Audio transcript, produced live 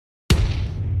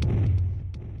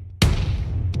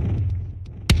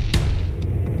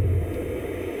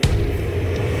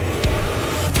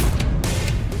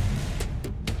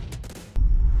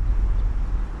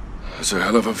That's a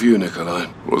hell of a view, Nikolai.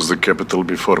 Was the capital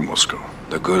before Moscow?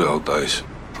 The good old days.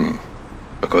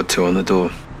 I got two on the door.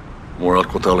 More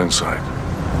alcohol inside.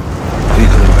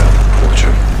 People about. Watch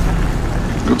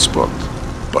him. Good spot.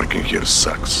 Parking here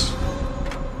sucks.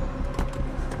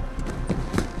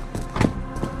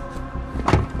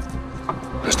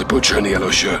 There's the butcher in the yellow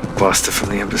shirt. Bastard from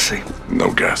the embassy.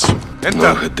 No gas.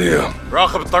 No idea.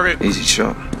 Easy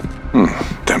shot.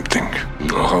 Tempting.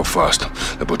 Oh, how fast?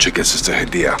 The butcher gets us to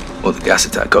Hadia. Or the gas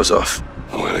attack goes off.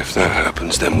 Well, if that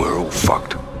happens, then we're all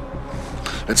fucked.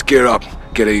 Let's gear up.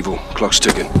 Get evil. Clock's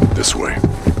ticking. This way.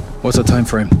 What's the time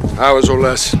frame? Hours or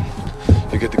less.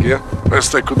 You get the gear?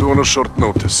 Best I could do on a short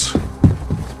notice.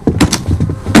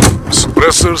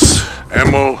 Suppressors,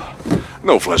 ammo,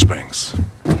 no flashbangs.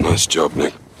 Nice job,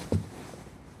 Nick.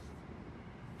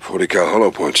 40 cal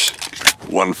hollow points.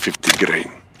 150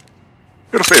 grain.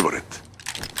 Your favorite.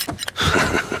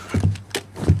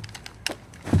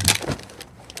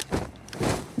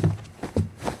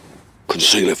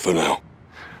 Conceal it for now.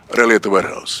 Rally at the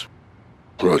warehouse.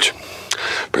 Rog,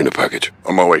 bring the package.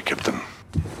 On my way, Captain.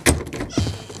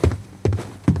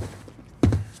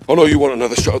 Oh no, you want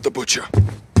another shot at the butcher?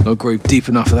 No grave deep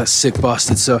enough for that sick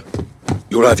bastard, sir.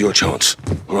 You'll have your chance.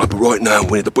 All right, but right now,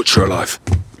 we need the butcher alive.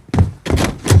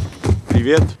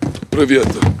 Привет. Привет.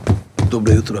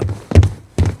 Доброе утро.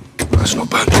 That's not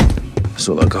bad. That's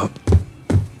all I got.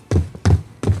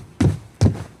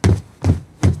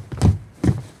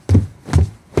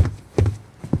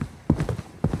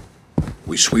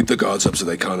 We sweep the guards up so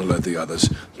they can't alert the others,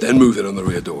 then move in on the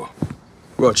rear door.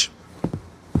 Rog.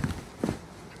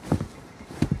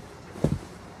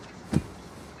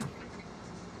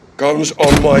 Guns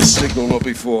on my signal, not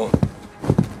before.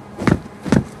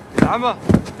 العمى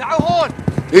تعالوا هون.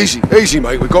 Easy, easy,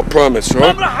 mate. We've got permits,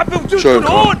 right? ما راح Show بوجودكم 'em,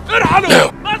 هون. Carl. ارحلوا.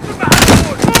 Now. ما تسمع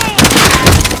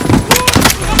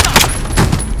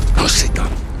I'll sit down.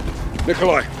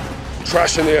 Nikolai,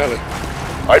 trash in the alley.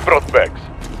 I brought bags.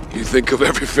 You think of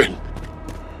everything.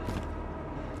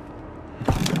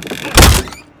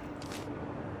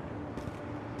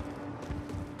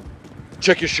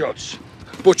 Check your shots.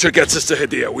 Butcher gets us to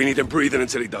Hadia. We need him breathing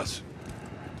until he does.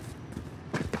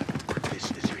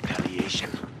 This is retaliation.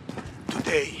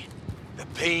 Today, the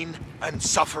pain and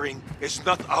suffering is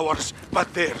not ours,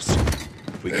 but theirs.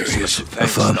 We There give he special is.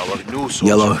 thanks to Affirm. our new soldier.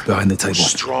 Yellow behind the table.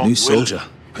 Strong New will soldier.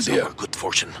 is Hadia. our good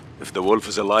fortune. If the wolf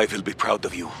is alive, he'll be proud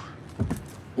of you.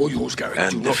 All yours, Gary. Do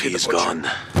And not if hit he the is butcher. gone,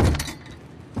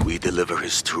 we deliver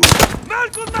his truth.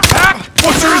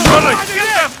 Butcher is running!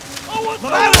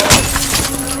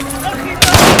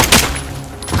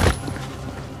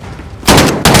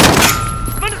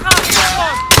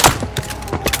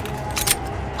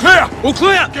 Clear! All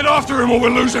clear! Get after him or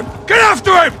we'll lose him! Get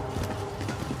after him!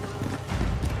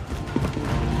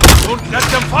 Don't let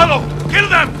them follow! Kill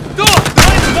them!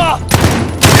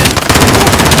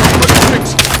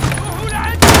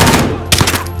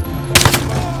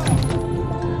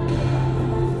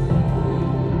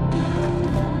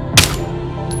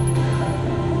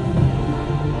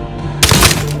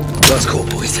 That's cool,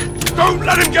 boys. Don't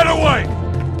let him get away!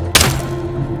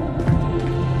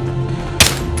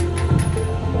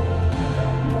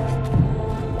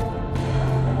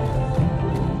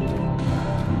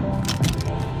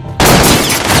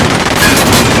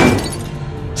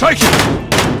 Take it!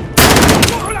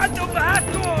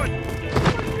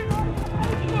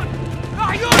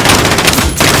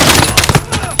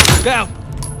 Down!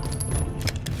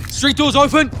 Street doors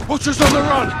open! Butcher's on the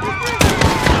run!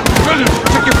 Brilliant!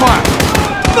 Take your fire!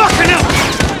 Fucking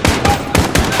hell!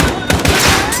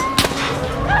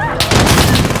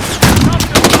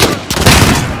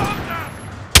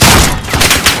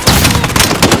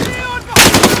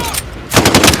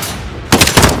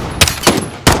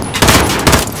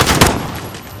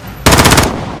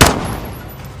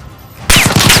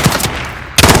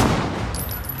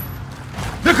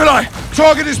 Nikolai!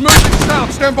 Target is moving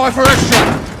south! Stand by for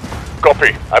extra!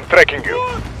 Copy. I'm tracking you.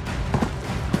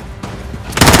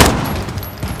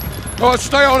 Alright,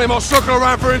 stay on him. I'll circle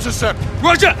around for intercept.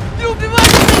 Roger!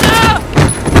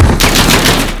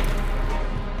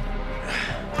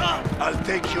 I'll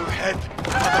take your head,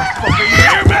 motherfucker. You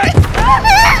hear me?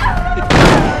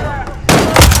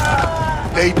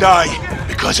 They die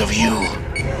because of you.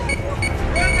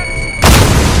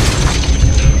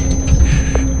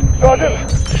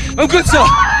 I'm good, sir!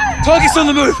 Target's on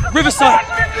the move! Riverside!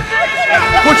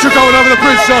 Butcher going over the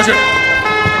bridge, Sergeant!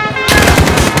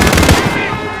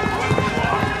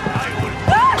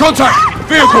 Contact!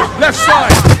 Vehicle! Left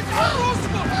side!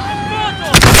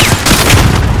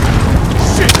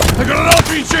 Shit! They got an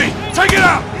RPG! Take it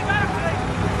out!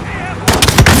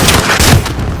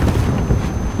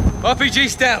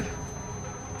 RPG's down.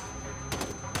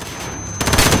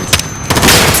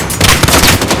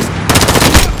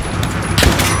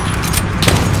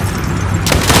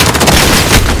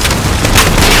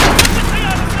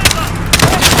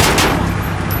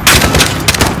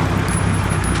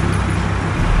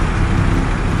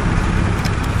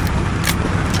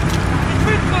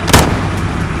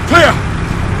 Clear!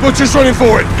 Butcher's running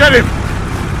for it. Get him!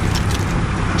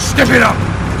 Step it up!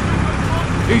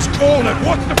 He's cornered.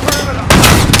 What's the perimeter?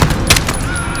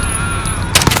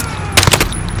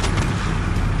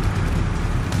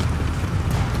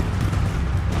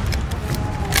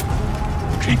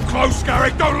 Keep close,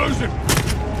 Garrick. Don't lose him.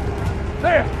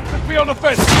 There, just beyond the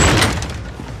fence.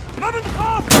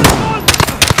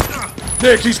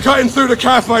 Nick, he's cutting through the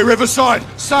cafe, Riverside.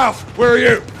 South, where are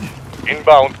you?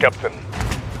 Inbound, Captain.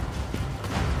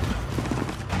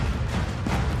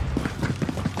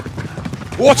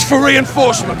 Watch for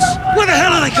reinforcements. Where the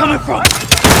hell are they coming from?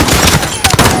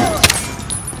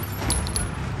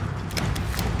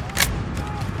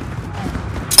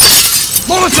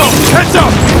 Molotov, heads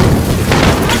up!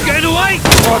 You getting away?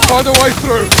 All right, find a way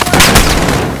through.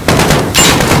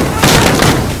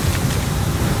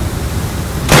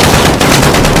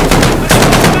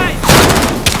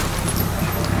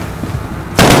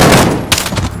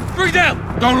 Three down!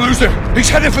 Don't lose him. He's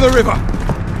heading for the river.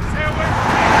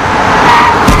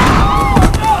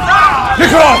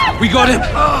 Nikolai! We got him!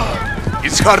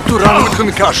 It's hard to run with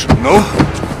concussion, no?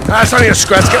 That's only a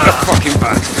scratch. Get in the fucking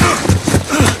back.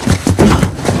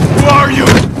 Who are you?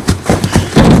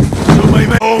 To my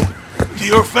home, to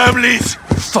your families.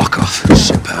 Fuck off,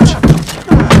 shit pouch.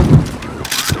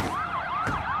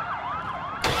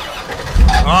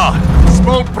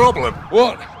 Small problem.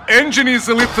 What? Engine is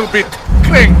a little bit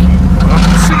cranky.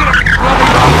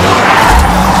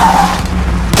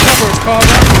 Cover us,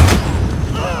 Carter.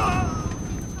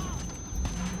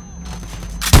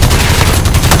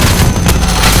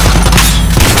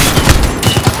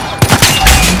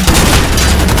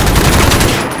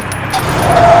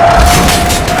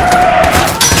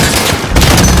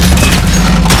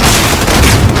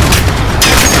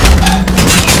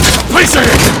 Place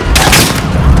it!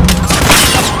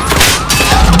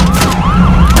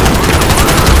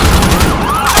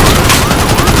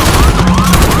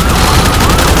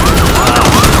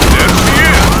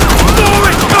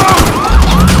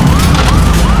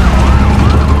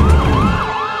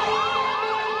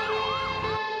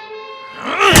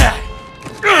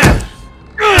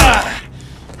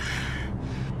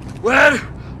 Where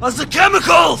are the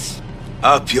chemicals?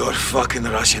 Up your fucking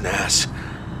Russian ass.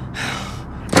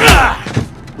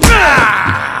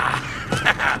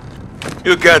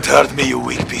 You can't hurt me, you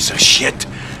weak piece of shit.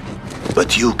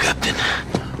 But you, Captain,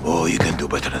 oh, you can do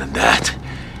better than that.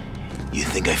 You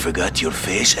think I forgot your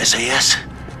face, SAS?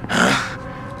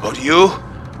 Huh? Or you,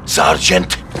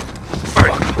 Sergeant?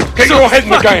 Get your head in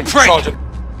the game, break. Sergeant.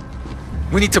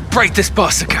 We need to break this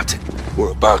bastard, Captain.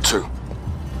 We're about to.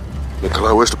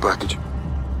 Nikolai, where's the package?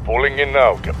 Pulling in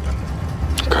now, Captain.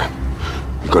 Okay.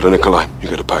 You go to Nikolai. You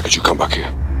get a package. You come back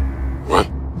here. Right?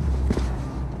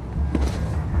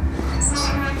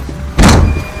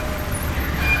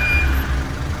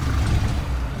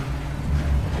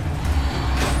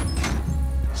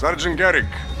 Sergeant Garrick.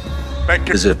 Back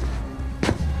Is it?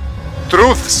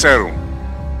 Truth serum.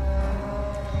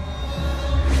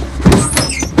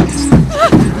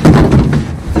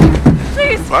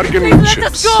 Please, Bargaining please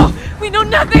let us chips. go. We know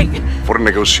nothing. For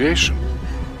negotiation.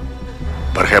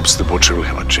 Perhaps the butcher will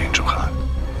have a change of heart.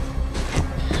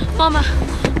 Mama,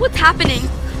 what's happening?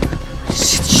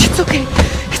 Shit's okay.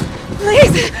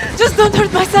 Please, just don't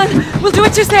hurt my son. We'll do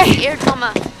what you say. Here,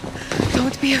 Mama.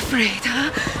 Don't be afraid,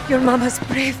 huh? Your mama's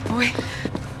brave, boy.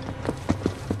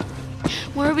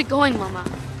 Where are we going, Mama?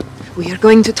 We are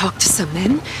going to talk to some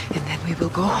men, and then we will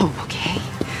go home, okay?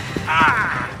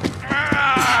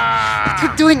 What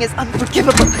you're doing is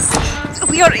unforgivable.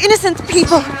 We are innocent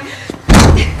people.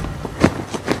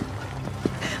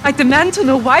 I demand to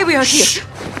know why we are here.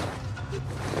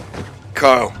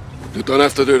 Kyle, you don't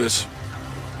have to do this.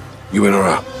 You in or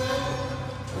out?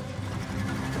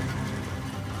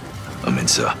 I'm in,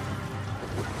 sir.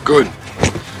 Good.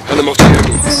 Hand them off to the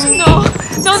ambulance.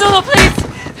 No, please.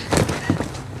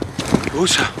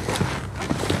 Rosa.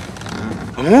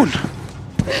 Amun.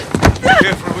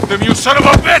 Careful with them, you son of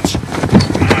a bitch!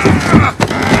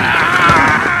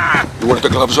 You want the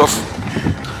gloves off?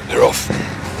 They're off.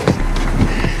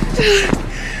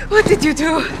 What did you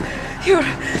do?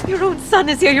 Your own son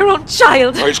is here, your own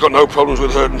child. Oh, he's got no problems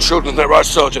with hurting children, isn't that right,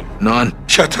 Sergeant? None.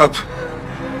 Shut up.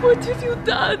 What have you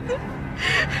done?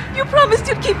 You promised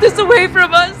you'd keep this away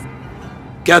from us.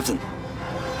 Captain,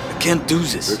 the can't do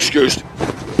this. You're excused.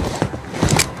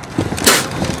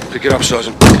 Pick it up,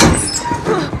 Sergeant.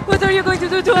 What are you going to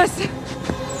do to us?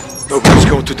 Nobody's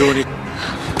going to do anything.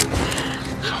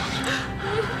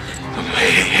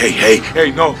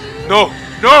 Hey, no.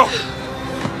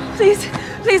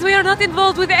 Please, we are not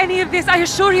involved with any of this, I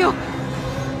assure you.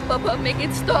 Papa, make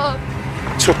it stop.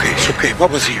 It's okay.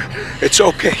 Papa's here. It's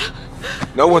okay.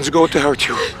 No one's going to hurt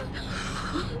you.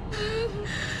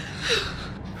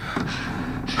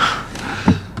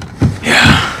 Yeah.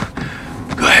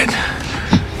 Go ahead.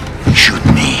 Shoot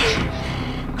me.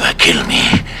 Kill me.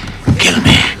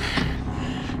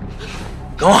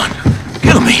 Go on.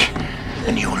 Kill me.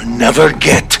 And you'll never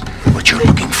get what you're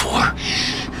looking for.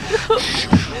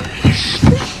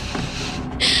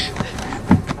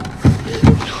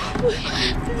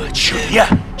 But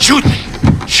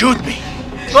shoot me.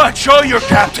 Go on, show your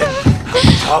captain how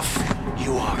tough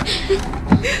you are.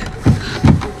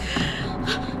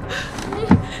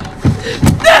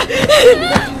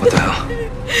 What the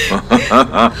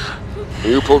hell?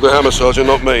 You pulled the hammer, Sergeant,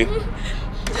 not me.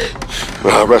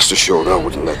 Well, rest assured, I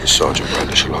wouldn't let the Sergeant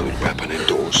brandish a loaded weapon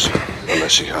indoors,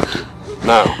 unless he had to.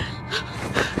 Now,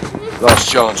 last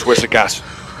chance, where's the gas?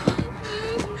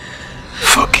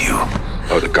 Fuck you.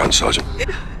 Load the gun, Sergeant.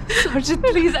 Sergeant,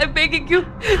 please, I'm begging you.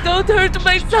 Don't hurt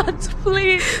my sons,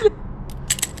 please.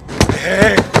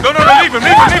 Hey! No, leave him!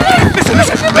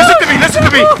 Listen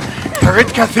to me!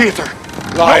 Karinka Theater.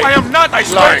 Lie. No, I am not. I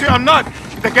swear to you, I'm not.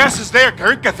 The gas is there.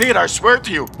 Karinka Theater, I swear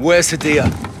to you. Where's Hadia?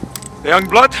 The young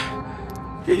blood?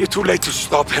 Yeah, you're too late to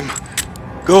stop him.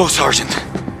 Go, Sergeant.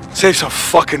 Save some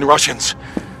fucking Russians.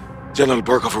 General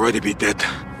Barkov already be dead.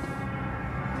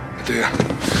 Hadia,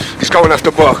 he's going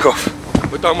after Barkov.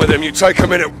 We're done with him. You take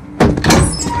him in it.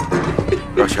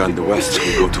 Russia and the West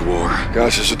will go to war.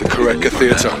 Gas is at the Karinka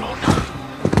Theater.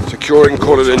 Securing,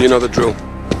 call it in, you know the drill.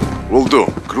 Will do.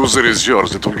 Cruiser is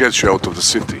yours. It will get you out of the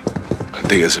city.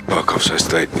 Hadia's at Barkov's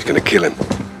estate. He's gonna kill him.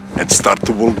 And start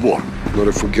the World War. Not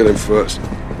if we kill him first.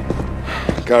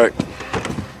 Garrick,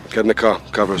 get in the car.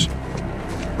 Covers.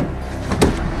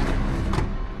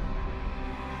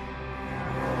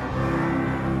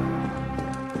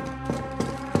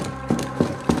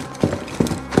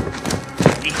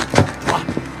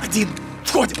 Один,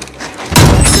 входим.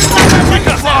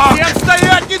 Всем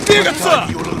стоять, не двигаться!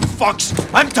 You little fucks!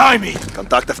 Untie me!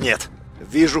 Контактов нет.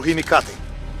 Вижу химикаты.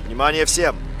 Внимание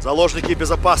всем! Заложники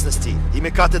безопасности.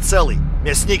 Химикаты целый.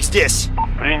 Мясник здесь.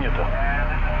 Принято.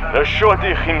 Расчет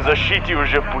их им защите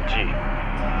уже в пути.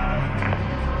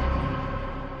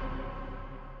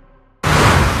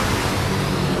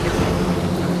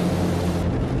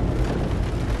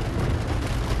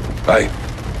 Hey.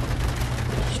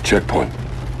 Checkpoint.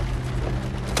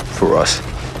 For us.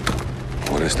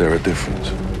 What is there a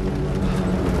difference?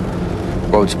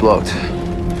 Road's blocked.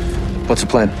 What's the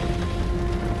plan?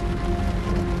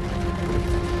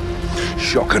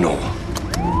 Shock and all.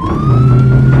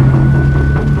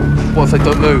 What if they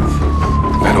don't move?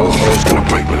 That old hell's gonna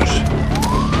break loose.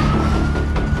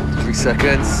 3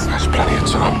 seconds. That's plenty of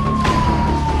time.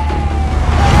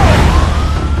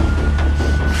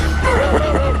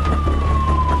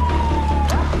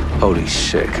 Holy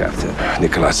shit, Captain.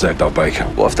 Nikolai saved our bacon.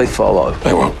 What if they follow?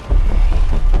 They won't.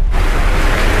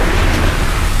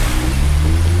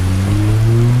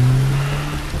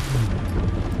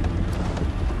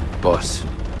 Boss,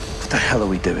 what the hell are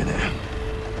we doing here?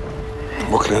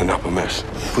 We're cleaning up a mess.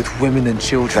 With women and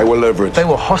children. They were leveraged. They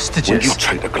were hostages. When you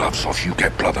take the gloves off, you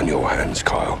get blood on your hands,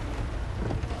 Kyle.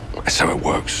 That's how it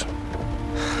works.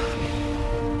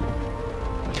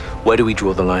 Where do we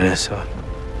draw the line, sir?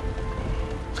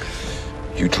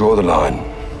 You draw the line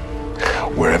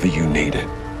wherever you need it,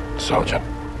 Sergeant.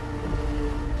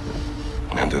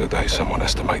 At the end of the day, someone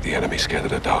has to make the enemy scared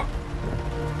of the dark.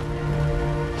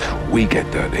 We get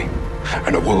dirty,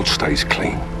 and the world stays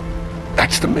clean.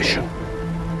 That's the mission.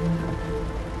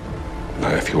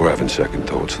 Now, if you're having second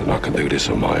thoughts, then I can do this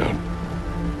on my own.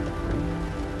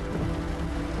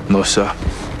 No, sir.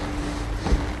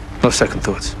 No second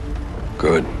thoughts.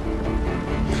 Good.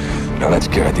 Now let's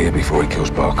get out of here before he kills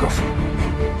Barkov.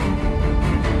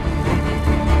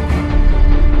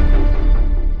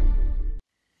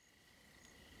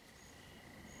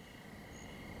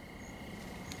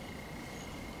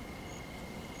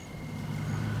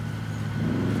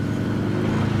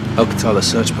 Al-Qatala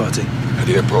search party.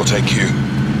 Hadia brought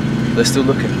AQ. They're still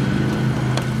looking.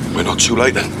 We're not too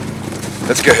late then.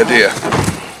 Let's get Hadia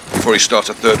before he starts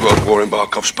a third world war in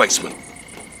Barkov's basement.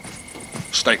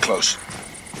 Stay close.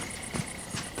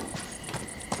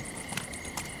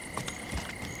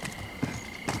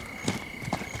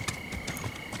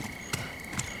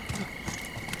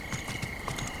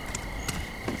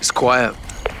 quiet.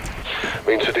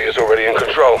 Means that he is already in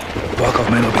control. Barkov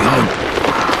may not be home.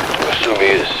 Assume he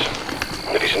is.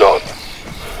 If he's not,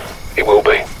 he will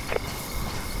be.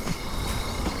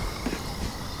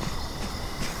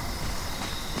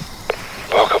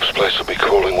 Barkov's place will be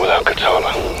crawling without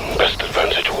Katala. Best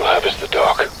advantage we'll have is the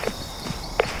dark.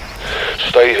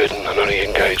 Stay hidden and only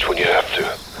engage when you have to.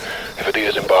 If it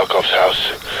is in Barkov's house,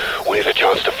 we need a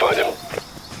chance to find him.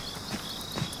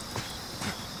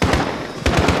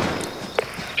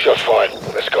 Shots fired.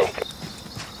 Let's go.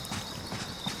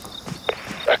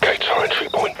 That gate's our entry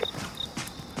point.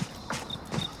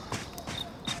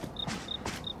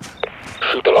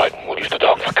 Shoot the light. We'll use the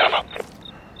dark for cover.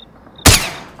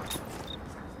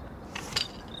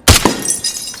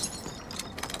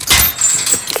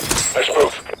 Let's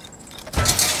move.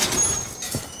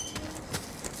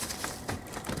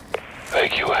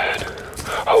 AQ ahead.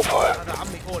 Hold fire.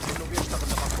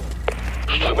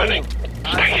 There's too many.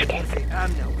 Stay hidden.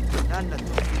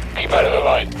 Keep out of the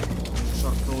light.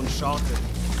 شرطون شاطر.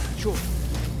 شوف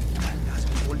لازم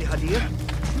تقول لي هدير؟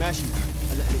 ماشي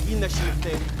هلا هلاقي لنا شيء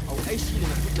ثاني او اي شيء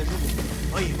لنفوت لجوا.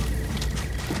 طيب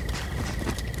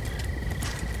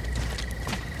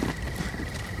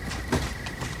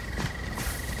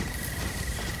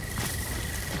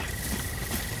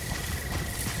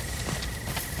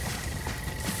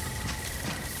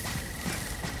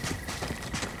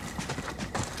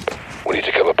We need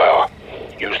to cover power.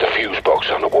 Use the fuse box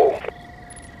on the wall.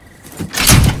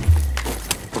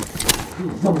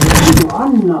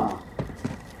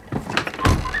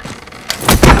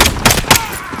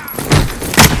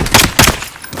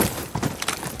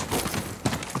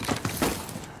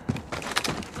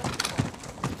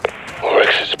 Our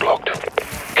exit's blocked.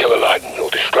 Kill a light and we'll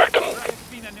distract them.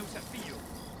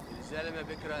 الزلمه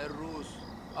بكره الروس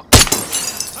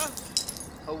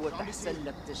هو احسن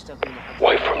لك تشتغل مع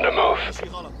Wait for him to move. شيء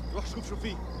غلط روح شوف شو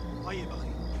فيه. طيب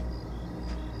اخي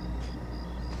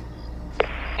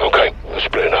Okay, we're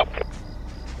splitting up.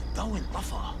 ضوء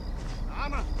انطفى.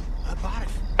 نعم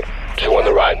بعرف. Two on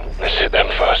the right. Let's hit them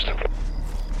first.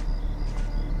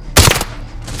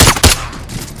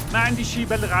 ما عندي شيء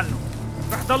بلغ عنه.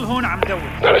 رح ضل هون عم دور.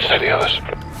 Now let's take the others.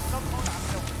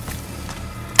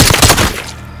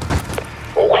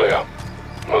 All clear.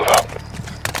 Move up.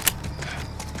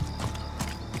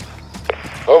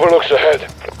 Overlooks ahead.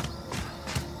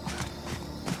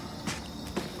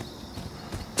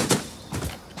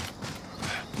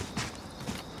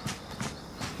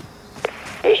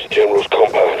 There's the General's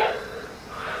compound.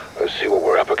 Let's see what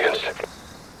we're up against.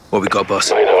 What we got,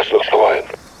 boss? Main house looks quiet.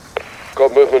 Got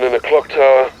movement in the clock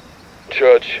tower,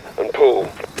 church, and pool.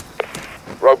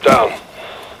 Rope down.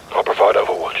 I'll provide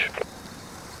overwatch.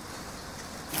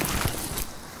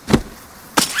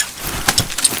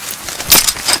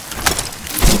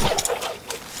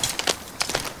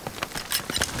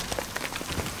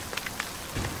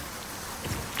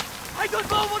 I don't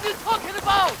know what you're talking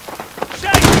about.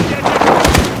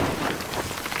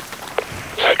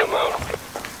 Take him out.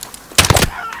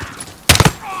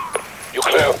 You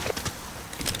clear?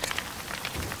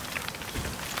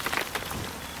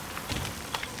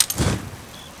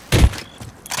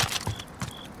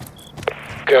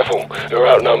 Careful, you're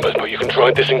outnumbered, but you can try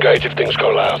and disengage if things go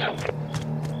loud.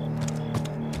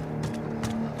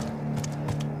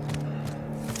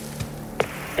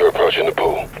 You're approaching the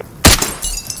pool.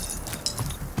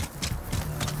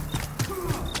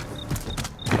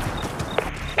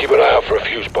 Keep an eye out for a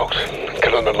fuse box.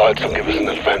 Kill on the lights will give us an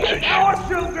advantage. Our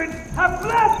children have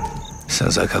left.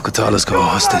 Sounds like Al-Qatala's got a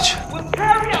hostage.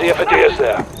 See if Adia's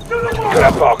there. Could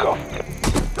have Barkov.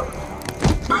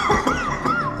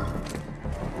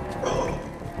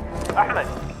 Ahmed.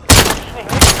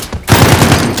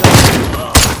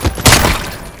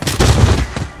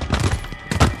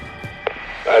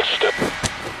 That's the...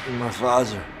 My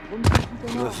father.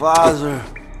 My father.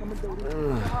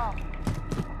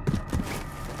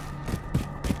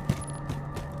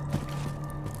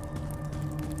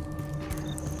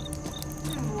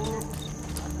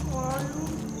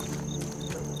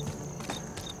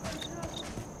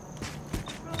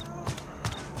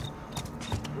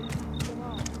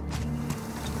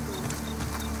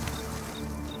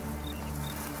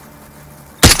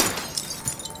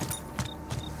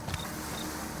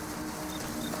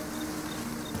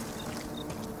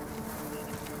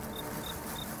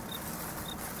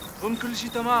 اظن كل شيء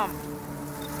تمام.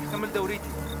 كمل دوريتي.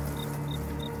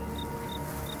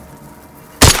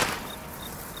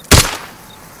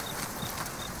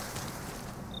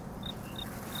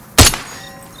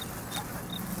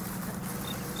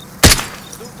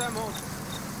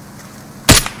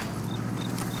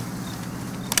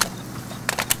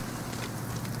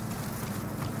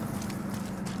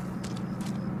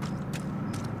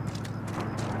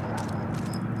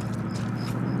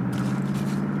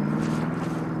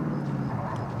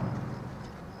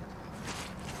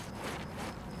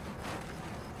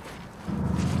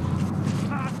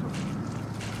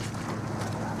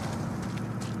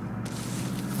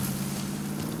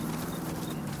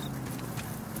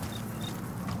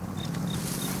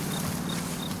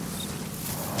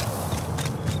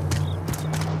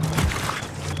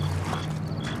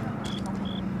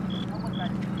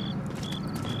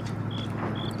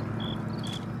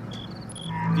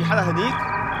 حدا هنيك؟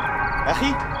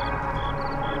 أخي؟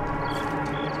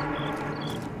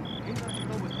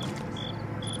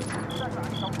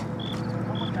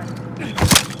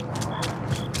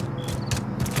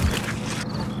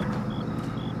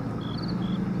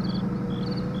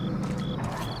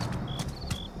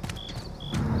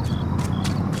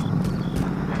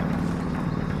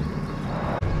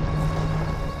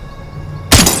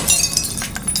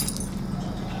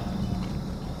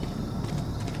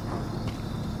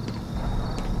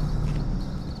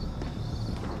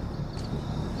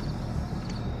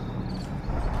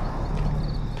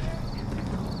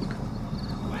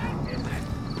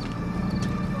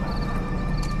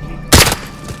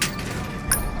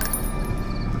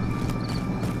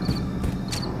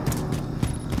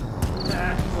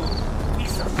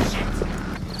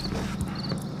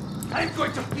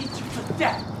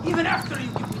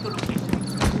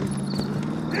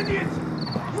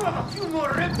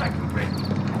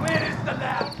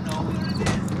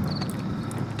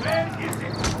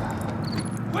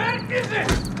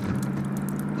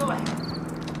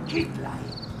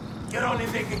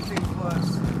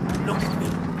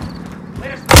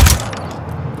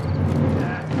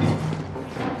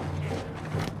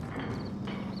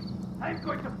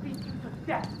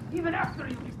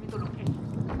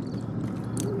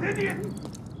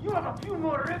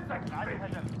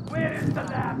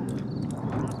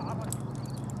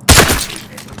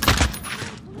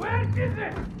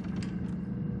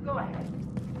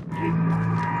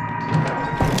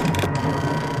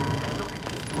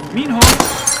 مين هون؟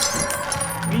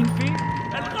 مين في؟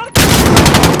 الغرب!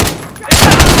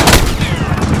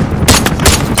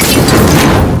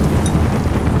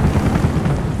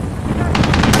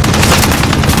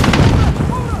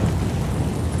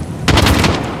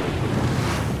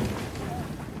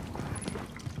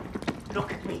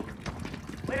 Look at me.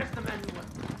 Where's the manual?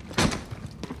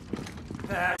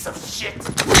 That's of shit.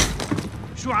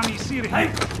 شو عم يصير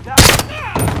هيك؟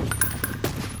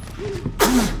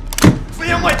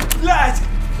 في يمك بلاد!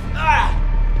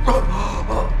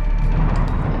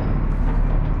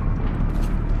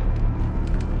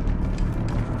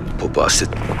 Poor bastard.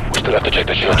 We still have to check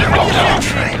the church and clock tower.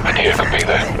 I think it could be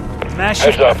there. ماشي.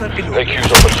 Heads up.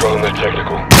 AQ's on patrol and they're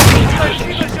technical.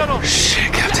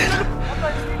 Shit, Captain.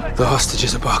 The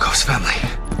hostages are Barkov's family.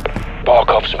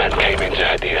 Barkov's men came into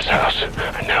Hadir's house,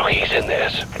 and now he's in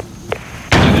theirs.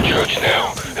 Get to the church now.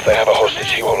 If they have a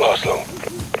hostage, he won't last long.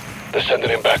 They're sending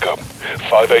him back up.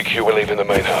 5 AQ will leave in the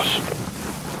main house.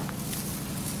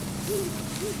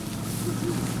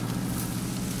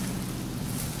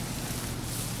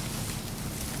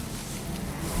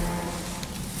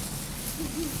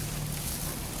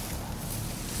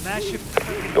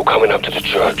 You're coming up to the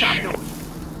church.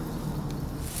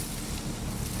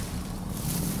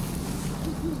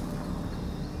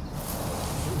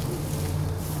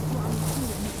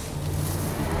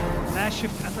 ما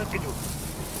شفت أثر إله.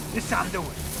 لسه عم دور.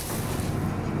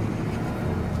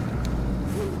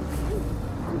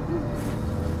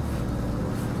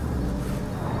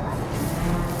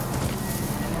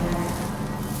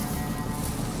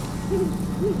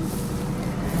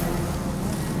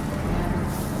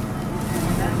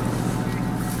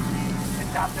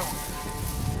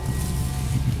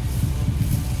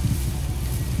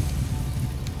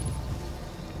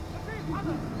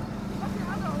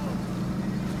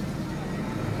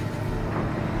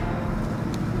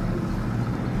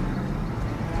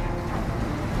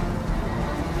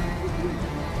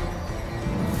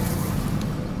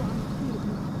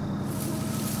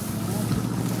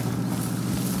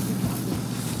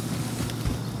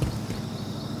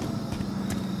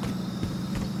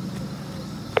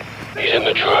 He's in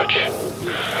the church.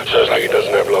 Sounds like he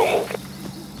doesn't have long.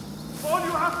 All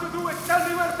you have to do is tell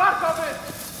me where Barkov is.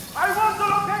 I want the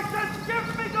location. Give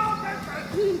me the location.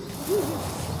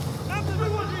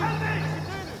 Everyone tell me.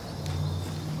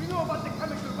 We know about the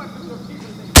chemical weapons of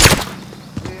people.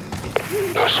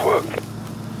 Nice work.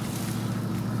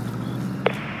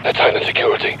 They're tight in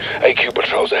security. AQ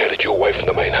patrols are headed your way from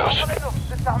the main house.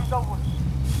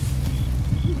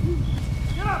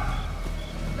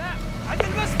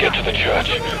 Get to the church.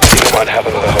 You might have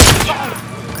another hostage.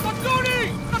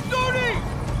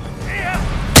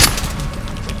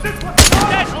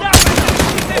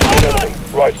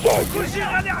 Right side.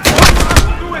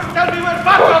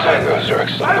 Five tangos are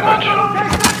excellent dimension.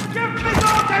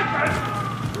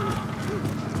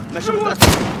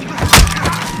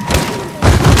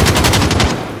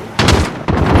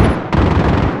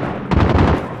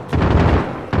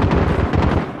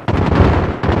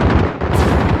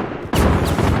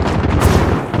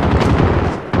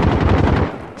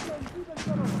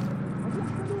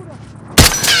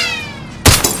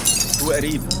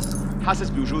 قريب، حاسس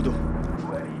بوجوده.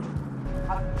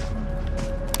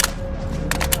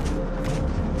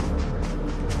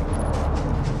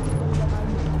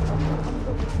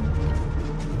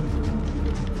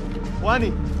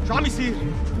 واني شو عم يصير؟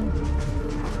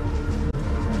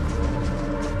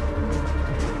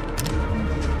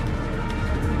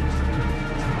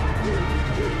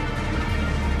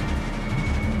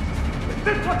 Is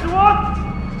this what you want?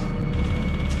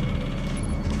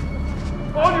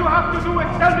 All you have to do is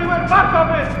tell me where Barkov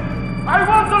is! I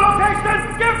want the location!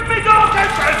 Give me the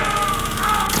location!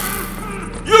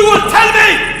 You will tell me!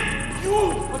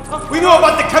 We know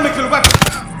about the chemical weapon!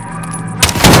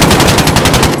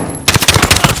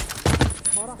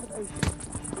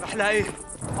 رح لاقيه.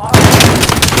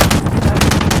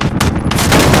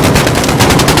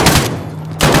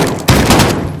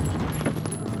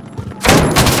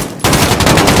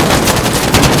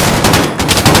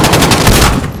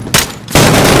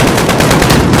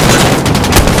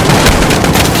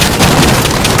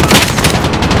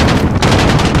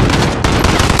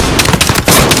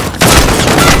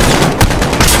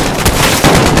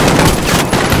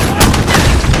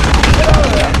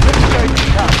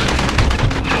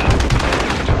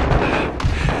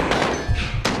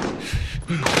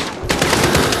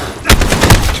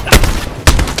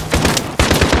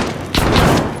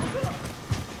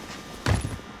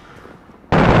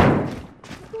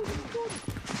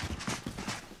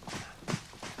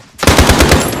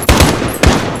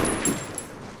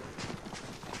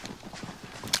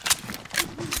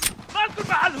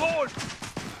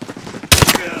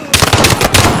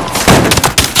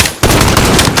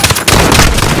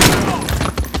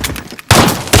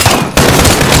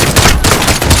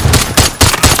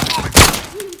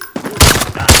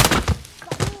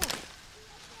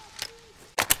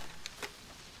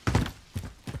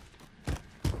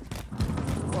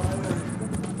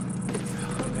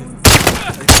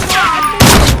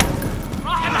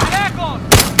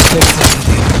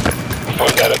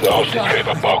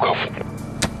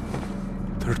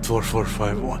 Third floor,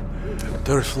 451.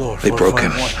 Third floor, 451. They broke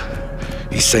him.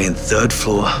 He's saying third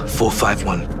floor,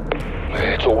 451.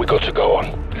 It's all we got to go on.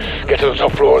 Get to the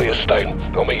top floor of the estate.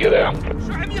 I'll meet you there.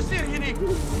 شو عم يصير هنيك؟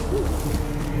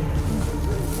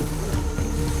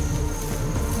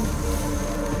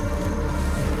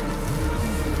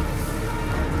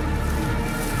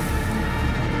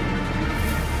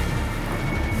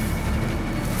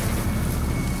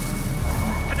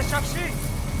 حدا شاف شيء؟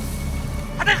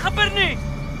 حدا يخبرني!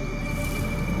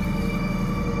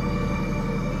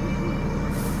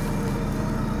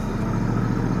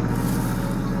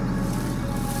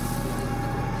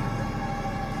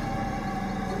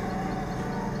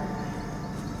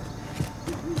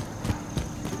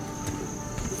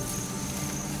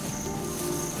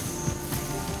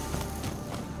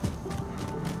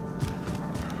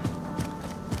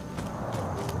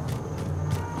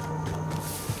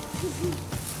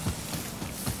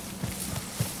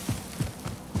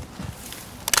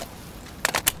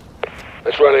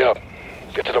 Let's rally up.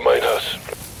 Get to the main house.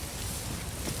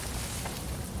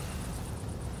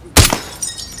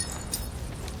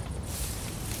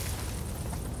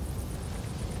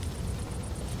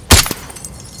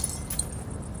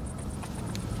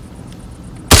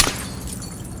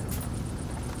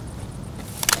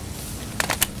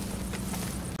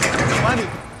 واني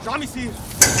شو عم يصير؟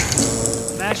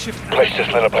 ما شفت. Place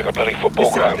just lit up like a bloody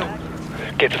football ground.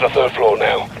 Get to the third floor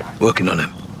now. Working on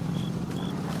him.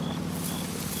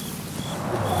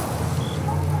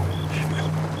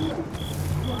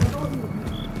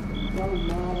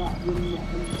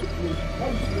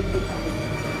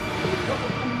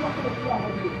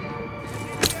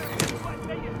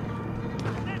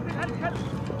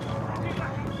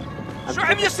 شو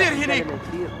عم يصير هنيك؟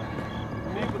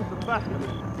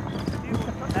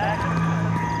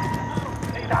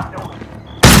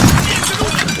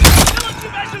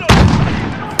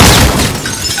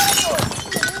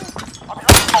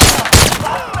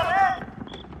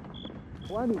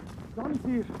 واني شو عم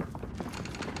يصير؟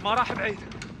 ما راح بعيد،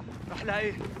 رح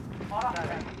لاقيه.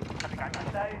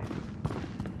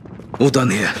 All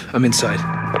done here. I'm inside.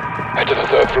 Head to the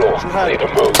third floor. I need to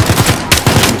move.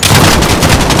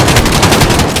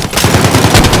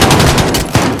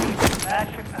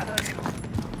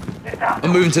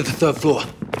 I'm moving to the third floor.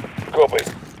 Copy.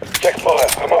 Check fire.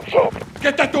 I'm up top.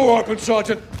 Get that door open,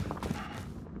 Sergeant!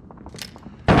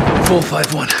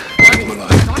 451.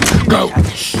 Go!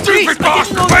 Stupid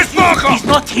bastard! Where's Markov? He's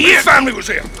not here! His family was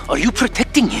here! Are you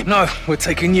protecting him? No, we're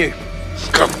taking you.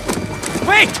 Come.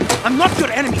 Wait! I'm not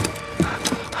your enemy!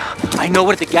 I know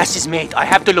where the gas is made. I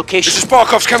have the location. This is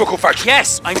Barkov's chemical factory.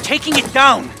 Yes, I'm taking it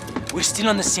down. We're still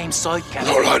on the same side,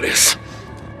 Captain. Not like this.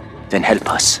 Then help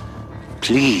us.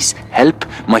 Please, help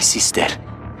my sister.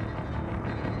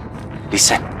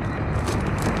 Listen.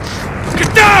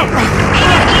 Get down!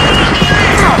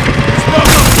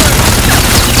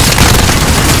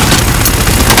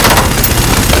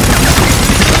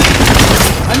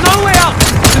 And no way out!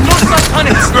 The north side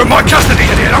tunnels! You're in my custody,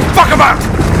 idiot! Don't fuck about!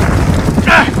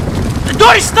 The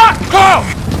door is stuck! Go!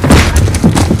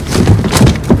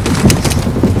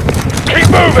 Keep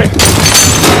moving!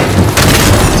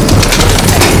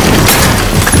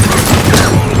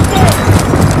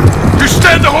 You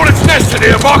stand the hornet's nest in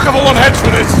here! Barkable on heads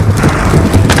for this!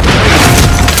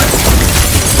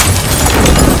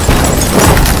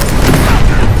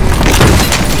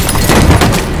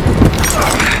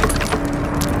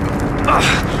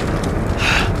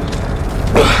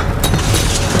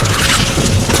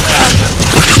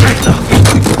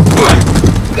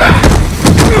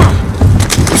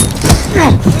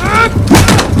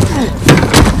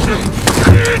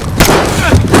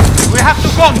 We have to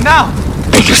go now!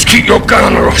 Just keep your gun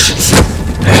on the Russians.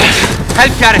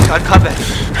 Help Garrett, I'll cover.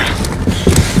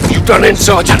 You done in,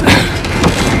 Sergeant?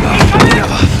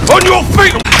 On your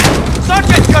feet!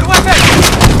 Sergeant, your weapon!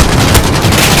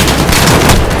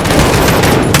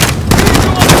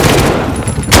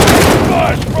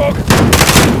 Fire, Frog!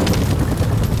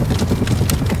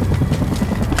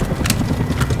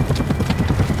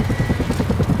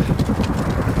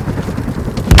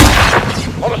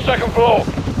 On the second floor!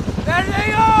 There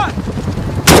they are!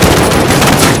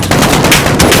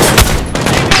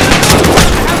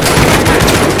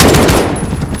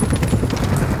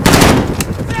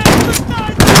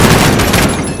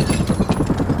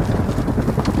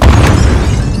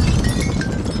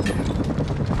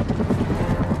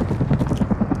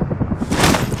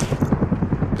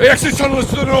 The exit tunnel is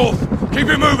to the north! Keep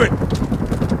it moving!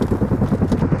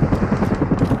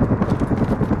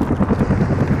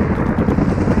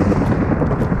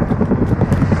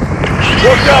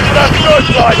 Watch out for that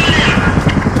searchlight!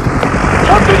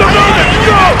 Come to the moon!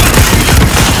 Go!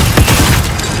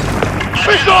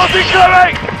 Missiles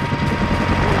incoming!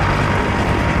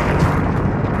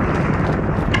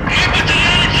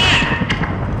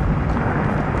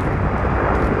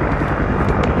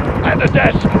 At the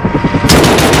desk!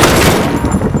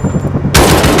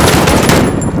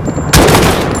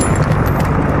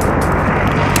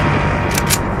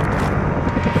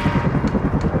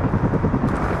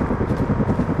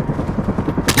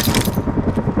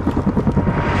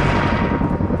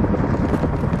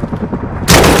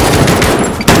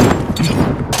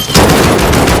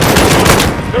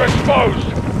 They're exposed!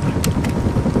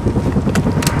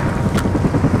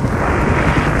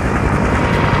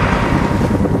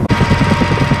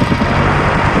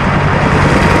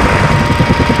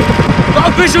 Got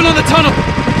a visual on the tunnel!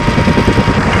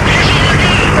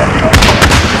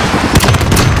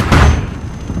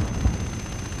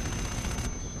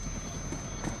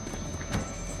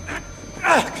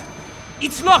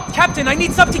 It's locked, Captain! I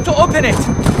need something to open it!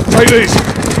 Take these!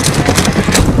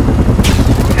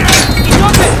 It's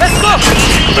open! Let's go!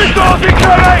 Missiles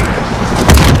incoming!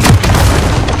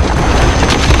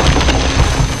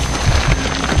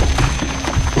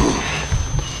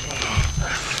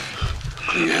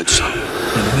 You had some.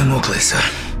 Never more closer.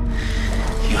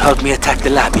 You helped me attack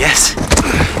the lab, yes?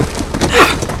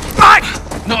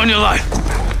 Not on your life.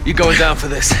 You're going down for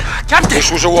this. Captain!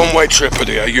 This was a one-way trip,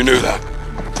 Padilla. You knew that.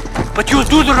 But you'll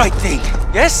do the right thing,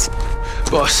 yes?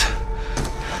 Boss,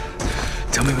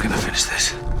 tell me we're gonna finish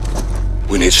this.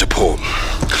 We need support.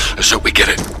 Let's hope we get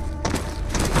it.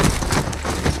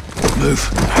 Move.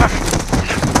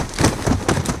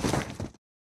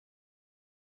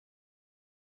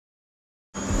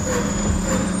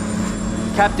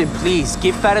 Captain, please,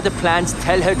 give Farah the plans,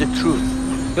 tell her the truth.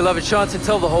 You'll have a chance to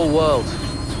tell the whole world.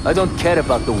 I don't care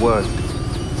about the world.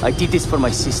 I did this for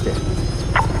my sister.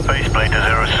 Faceplate to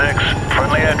 06.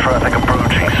 Friendly air traffic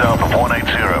approaching south of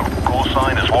 180. Call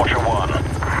sign is Watcher 1.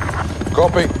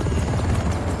 Copy.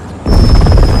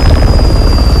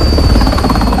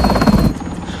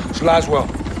 It's Laswell.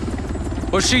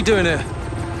 What's she doing here?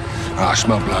 I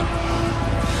smell blood.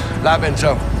 Lab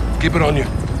intel. Keep it on you.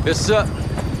 Yes, sir.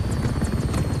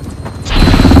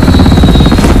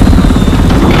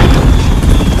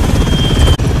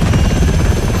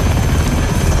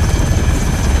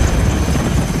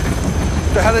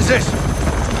 What the hell is this?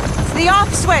 It's the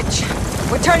off switch.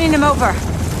 We're turning him over.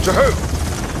 To who?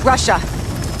 Russia.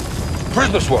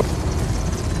 Prisoner swap.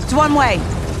 It's one way.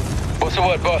 What's the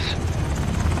word, boss?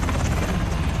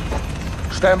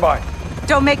 Stand by.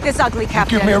 Don't make this ugly,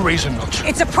 Captain. Give me a reason not to.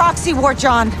 It's a proxy war,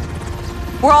 John.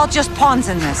 We're all just pawns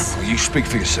in this. Well, you speak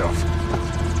for yourself.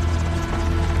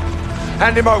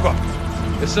 Hand him over.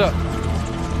 Yes, sir.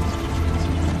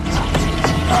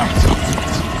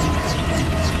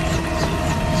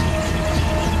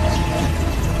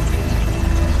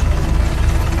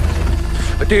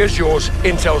 Idea's yours,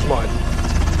 intel's mine.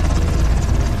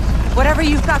 Whatever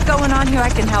you've got going on here, I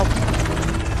can help.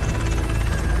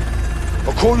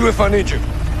 I'll call you if I need you.